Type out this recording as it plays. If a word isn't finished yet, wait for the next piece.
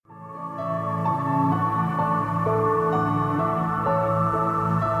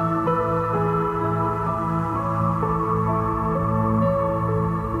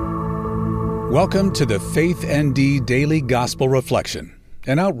Welcome to the FaithND Daily Gospel Reflection,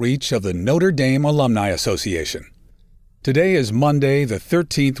 an outreach of the Notre Dame Alumni Association. Today is Monday, the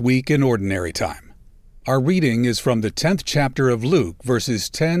 13th week in Ordinary Time. Our reading is from the 10th chapter of Luke, verses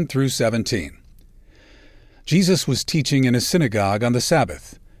 10 through 17. Jesus was teaching in a synagogue on the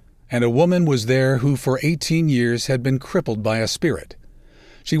Sabbath, and a woman was there who for 18 years had been crippled by a spirit.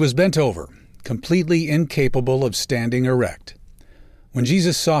 She was bent over, completely incapable of standing erect. When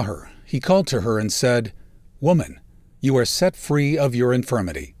Jesus saw her, he called to her and said, "Woman, you are set free of your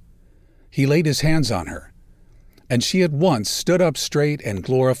infirmity." He laid his hands on her, and she at once stood up straight and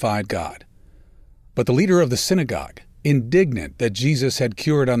glorified God. But the leader of the synagogue, indignant that Jesus had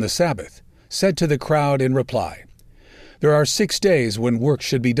cured on the Sabbath, said to the crowd in reply, "There are 6 days when work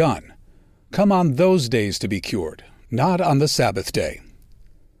should be done. Come on those days to be cured, not on the Sabbath day."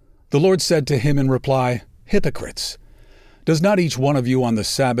 The Lord said to him in reply, "Hypocrites! Does not each one of you on the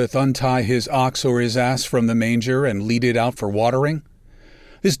Sabbath untie his ox or his ass from the manger and lead it out for watering?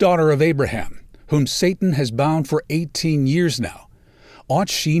 This daughter of Abraham, whom Satan has bound for 18 years now, ought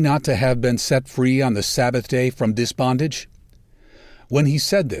she not to have been set free on the Sabbath day from this bondage?" When he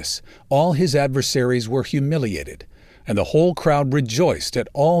said this, all his adversaries were humiliated, and the whole crowd rejoiced at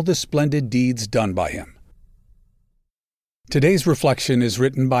all the splendid deeds done by him. Today's reflection is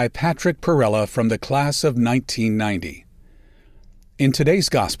written by Patrick Perella from the class of 1990. In today's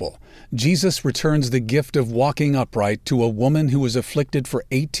Gospel, Jesus returns the gift of walking upright to a woman who was afflicted for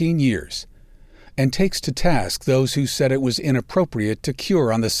 18 years, and takes to task those who said it was inappropriate to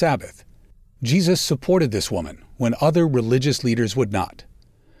cure on the Sabbath. Jesus supported this woman when other religious leaders would not.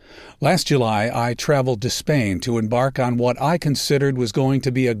 Last July, I traveled to Spain to embark on what I considered was going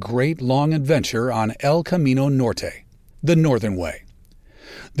to be a great long adventure on El Camino Norte, the Northern Way.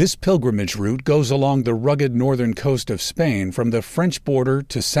 This pilgrimage route goes along the rugged northern coast of Spain from the French border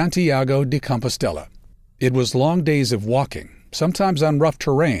to Santiago de Compostela. It was long days of walking, sometimes on rough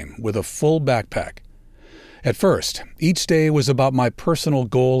terrain, with a full backpack. At first, each day was about my personal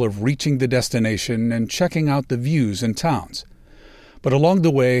goal of reaching the destination and checking out the views and towns. But along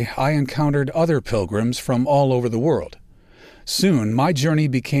the way, I encountered other pilgrims from all over the world. Soon, my journey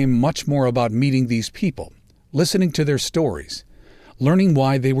became much more about meeting these people, listening to their stories, learning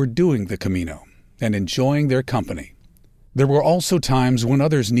why they were doing the Camino, and enjoying their company. There were also times when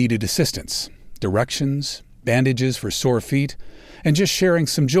others needed assistance, directions, bandages for sore feet, and just sharing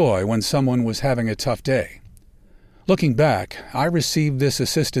some joy when someone was having a tough day. Looking back, I received this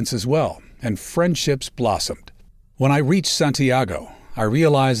assistance as well, and friendships blossomed. When I reached Santiago, I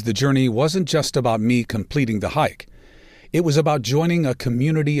realized the journey wasn't just about me completing the hike. It was about joining a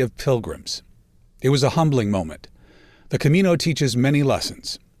community of pilgrims. It was a humbling moment. The Camino teaches many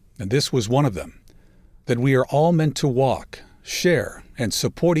lessons, and this was one of them, that we are all meant to walk, share, and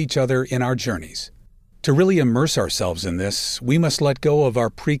support each other in our journeys. To really immerse ourselves in this, we must let go of our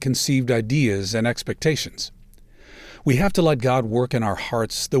preconceived ideas and expectations. We have to let God work in our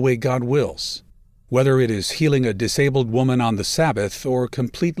hearts the way God wills, whether it is healing a disabled woman on the Sabbath or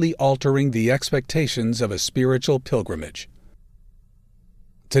completely altering the expectations of a spiritual pilgrimage.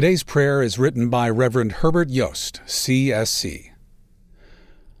 Today's prayer is written by Reverend Herbert Yost, CSC.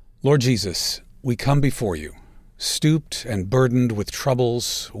 Lord Jesus, we come before you, stooped and burdened with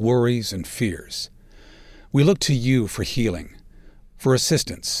troubles, worries, and fears. We look to you for healing, for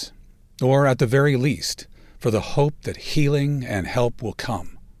assistance, or at the very least, for the hope that healing and help will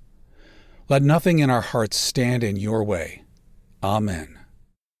come. Let nothing in our hearts stand in your way. Amen.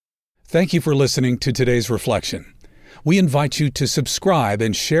 Thank you for listening to today's reflection. We invite you to subscribe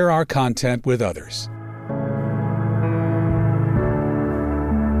and share our content with others.